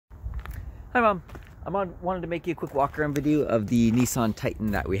Hi Mom, wanted to make you a quick walk around video of the Nissan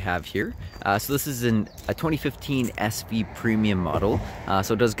Titan that we have here. So this is a 2015 SV Premium model.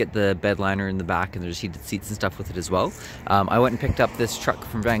 So it does get the bed liner in the back and there's heated seats and stuff with it as well. I went and picked up this truck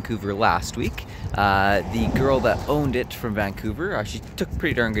from Vancouver last week. The girl that owned it from Vancouver, she took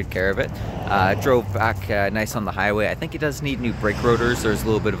pretty darn good care of it. Drove back nice on the highway. I think it does need new brake rotors. There's a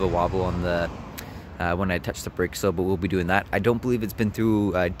little bit of a wobble on the when I touch the brake, so but we'll be doing that. I don't believe it's been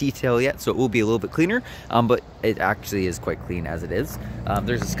through detail yet, so it will be a little bit cleaner, but it actually is quite clean as it is.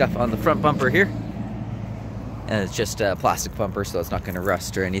 There's a scuff on the front bumper here, and it's just a plastic bumper, so it's not going to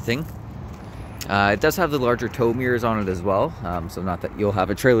rust or anything. It does have the larger tow mirrors on it as well, so not that you'll have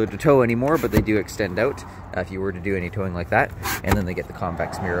a trailer to tow anymore, but they do extend out if you were to do any towing like that, and then they get the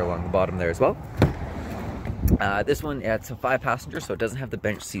convex mirror along the bottom there as well. This one, it's a 5-passenger, so it doesn't have the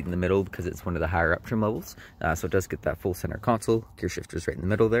bench seat in the middle because it's one of the higher up trim levels. So it does get that full center console, gear shifters right in the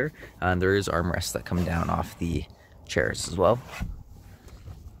middle there, and there is armrests that come down off the chairs as well.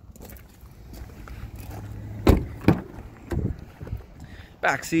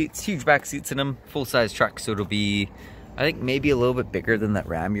 Back seats, huge back seats in them, full-size truck, so it'll be, I think, maybe a little bit bigger than that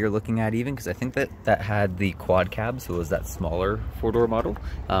Ram you're looking at even, because I think that had the quad cab, so it was that smaller 4-door model.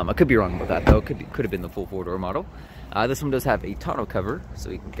 I could be wrong about that though, could have been the full 4-door model. This one does have a tonneau cover,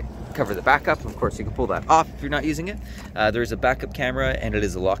 so you can cover the backup. Of course, you can pull that off if you're not using it. There's a backup camera, and it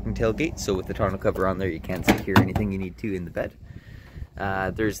is a locking tailgate, so with the tonneau cover on there, you can secure anything you need to in the bed.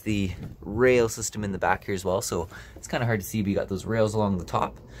 There's the rail system in the back here as well, so it's kind of hard to see, but you got those rails along the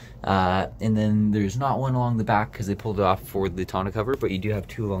top. And then there's not one along the back because they pulled it off for the tonneau cover, but you do have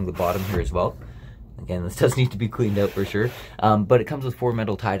 2 along the bottom here as well. Again, this does need to be cleaned out for sure, but it comes with 4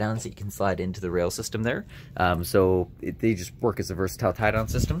 metal tie-downs that you can slide into the rail system there. They just work as a versatile tie-down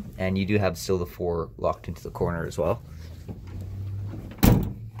system, and you do have still the 4 locked into the corner as well.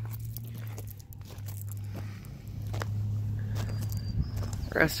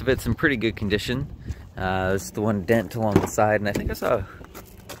 The rest of it's in pretty good condition. This is the one dent along the side, and I think I saw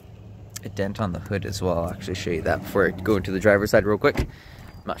a dent on the hood as well. I'll actually show you that before I go into the driver's side real quick. I'm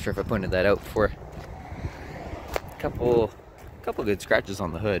not sure if I pointed that out before. Couple good scratches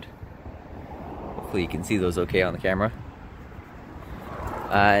on the hood. Hopefully you can see those okay on the camera.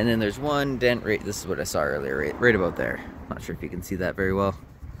 And then there's one dent right, this is what I saw earlier, right about there. Not sure if you can see that very well.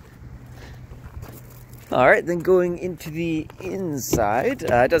 Alright, then going into the inside,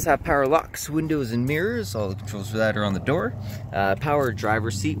 it does have power locks, windows, and mirrors. All the controls for that are on the door. Power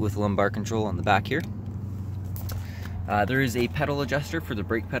driver's seat with lumbar control on the back here. There is a pedal adjuster for the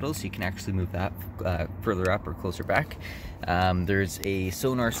brake pedals, so you can actually move that further up or closer back. There's a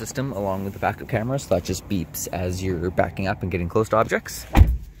sonar system along with the backup camera, so that just beeps as you're backing up and getting close to objects. I'll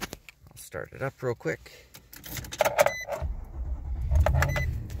start it up real quick.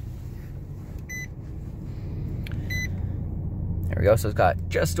 There we go, so it's got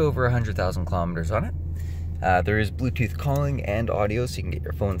just over 100,000 kilometers on it. There is Bluetooth calling and audio, so you can get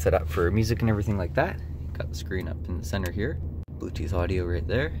your phone set up for music and everything like that. Got the screen up in the center here. Bluetooth audio right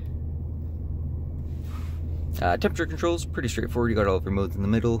there. Temperature controls, pretty straightforward. You got all of your modes in the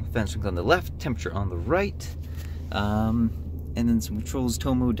middle, fan strength on the left, temperature on the right. And then some controls,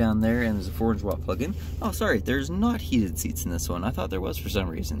 tow mode down there, and there's a 400-watt plug-in. Oh, sorry, there's not heated seats in this one. I thought there was for some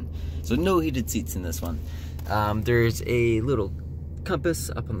reason. So no heated seats in this one. There's a little compass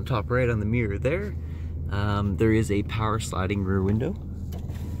up on the top right on the mirror there. There is a power sliding rear window.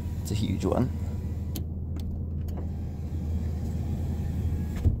 It's a huge one.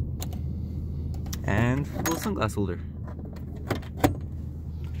 And a little sunglass holder.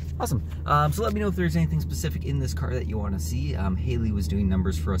 Awesome. So let me know if there's anything specific in this car that you want to see. Haley was doing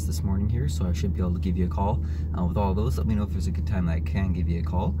numbers for us this morning here, so I should be able to give you a call with all those. Let me know if there's a good time that I can give you a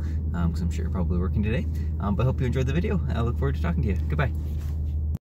call, because I'm sure you're probably working today. But I hope you enjoyed the video. I look forward to talking to you. Goodbye.